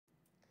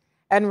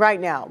And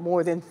right now,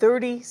 more than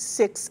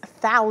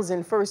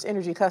 36,000 First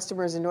Energy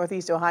customers in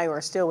Northeast Ohio are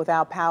still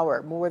without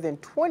power. More than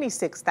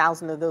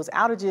 26,000 of those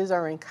outages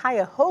are in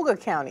Cuyahoga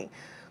County.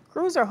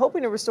 Crews are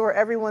hoping to restore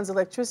everyone's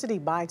electricity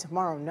by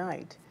tomorrow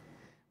night.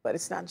 But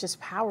it's not just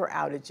power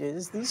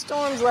outages. These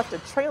storms left a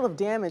trail of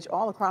damage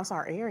all across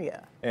our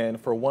area. And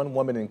for one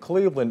woman in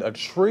Cleveland, a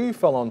tree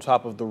fell on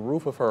top of the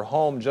roof of her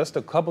home just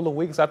a couple of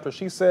weeks after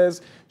she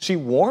says she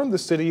warned the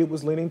city it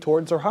was leaning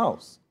towards her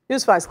house.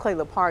 News 5's Clay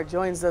Lepard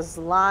joins us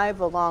live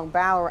along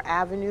Bauer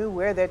Avenue,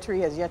 where that tree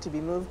has yet to be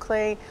moved.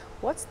 Clay,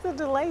 what's the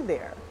delay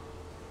there?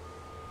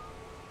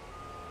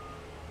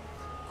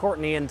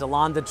 Courtney and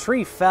Delon, the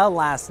tree fell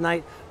last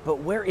night,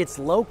 but where it's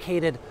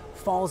located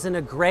falls in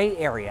a gray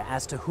area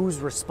as to who's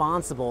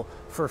responsible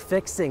for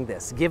fixing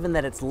this, given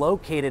that it's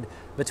located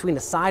between a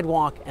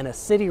sidewalk and a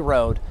city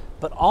road,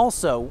 but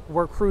also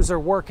where crews are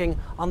working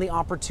on the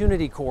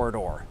Opportunity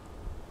Corridor.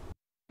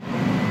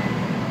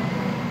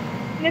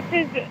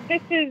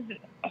 This is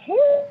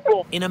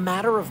horrible. In a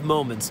matter of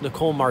moments,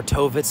 Nicole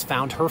Martovitz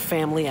found her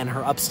family and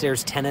her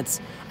upstairs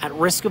tenants at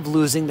risk of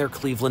losing their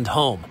Cleveland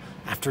home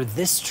after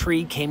this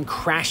tree came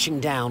crashing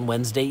down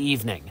Wednesday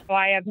evening. Well,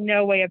 I have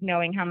no way of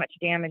knowing how much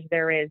damage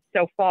there is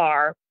so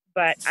far,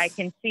 but I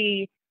can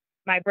see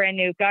my brand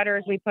new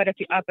gutters we put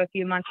up a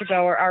few months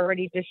ago are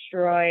already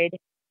destroyed.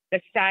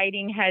 The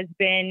siding has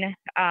been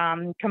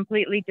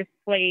completely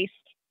displaced.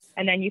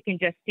 And then you can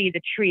just see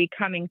the tree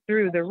coming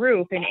through the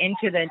roof and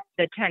into the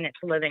tenant's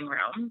living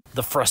room.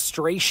 The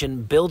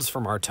frustration builds for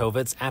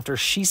Martovitz after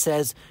she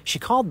says she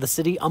called the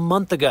city a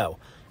month ago,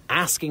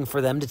 asking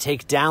for them to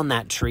take down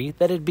that tree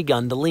that had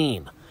begun to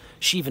lean.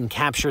 She even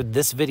captured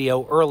this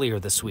video earlier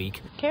this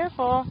week.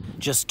 Careful.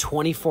 Just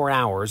 24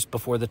 hours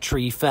before the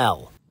tree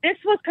fell. This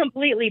was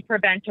completely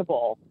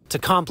preventable. To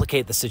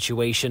complicate the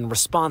situation,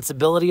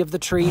 responsibility of the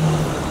tree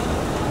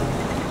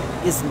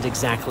isn't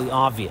exactly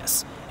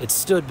obvious. It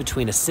stood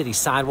between a city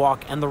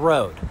sidewalk and the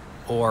road,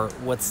 or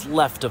what's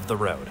left of the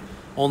road.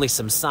 Only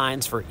some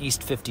signs for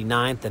East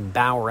 59th and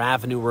Bauer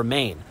Avenue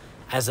remain,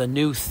 as a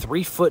new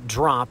 3-foot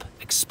drop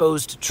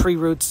exposed tree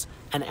roots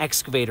and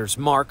excavators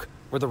mark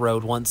where the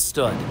road once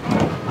stood.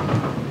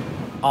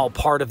 All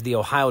part of the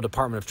Ohio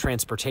Department of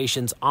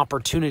Transportation's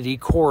Opportunity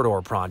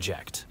Corridor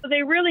project.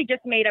 They really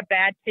just made a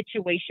bad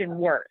situation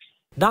worse.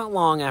 Not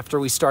long after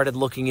we started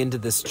looking into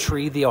this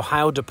tree, the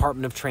Ohio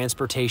Department of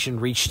Transportation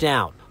reached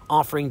out,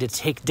 offering to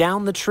take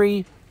down the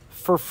tree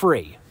for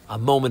free. A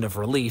moment of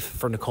relief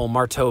for Nicole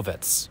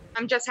Martovitz.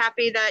 I'm just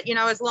happy that,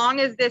 as long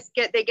as they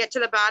get to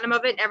the bottom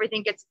of it and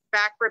everything gets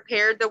back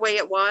repaired the way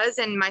it was,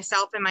 and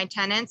myself and my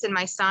tenants and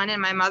my son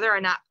and my mother are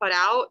not put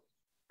out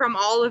from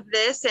all of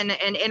this and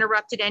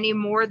interrupted any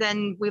more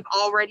than we've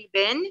already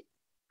been,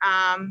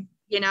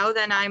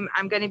 then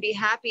I'm going to be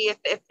happy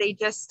if they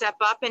just step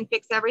up and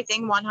fix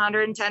everything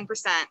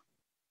 110%.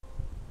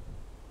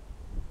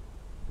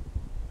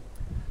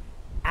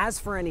 As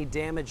for any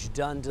damage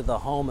done to the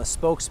home, a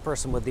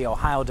spokesperson with the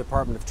Ohio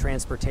Department of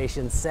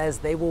Transportation says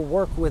they will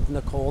work with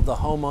Nicole, the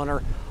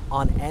homeowner,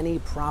 on any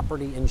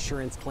property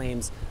insurance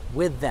claims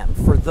with them.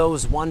 For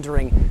those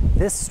wondering,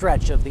 this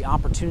stretch of the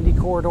Opportunity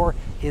Corridor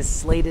is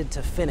slated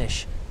to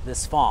finish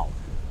this fall.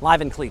 Live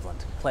in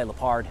Cleveland, Clay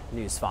Lepard,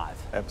 News 5.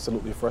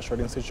 Absolutely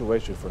frustrating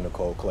situation for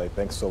Nicole. Clay,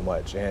 thanks so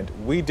much. And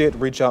we did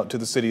reach out to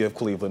the city of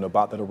Cleveland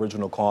about that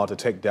original call to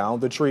take down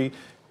the tree.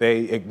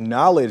 They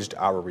acknowledged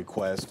our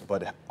request,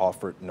 but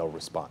offered no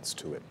response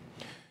to it.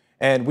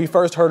 And we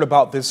first heard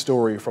about this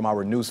story from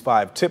our News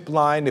 5 tip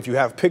line. If you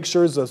have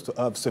pictures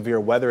of severe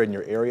weather in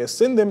your area,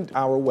 send them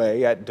our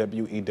way at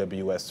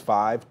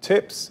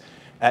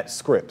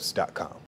WEWS5tips@scripps.com.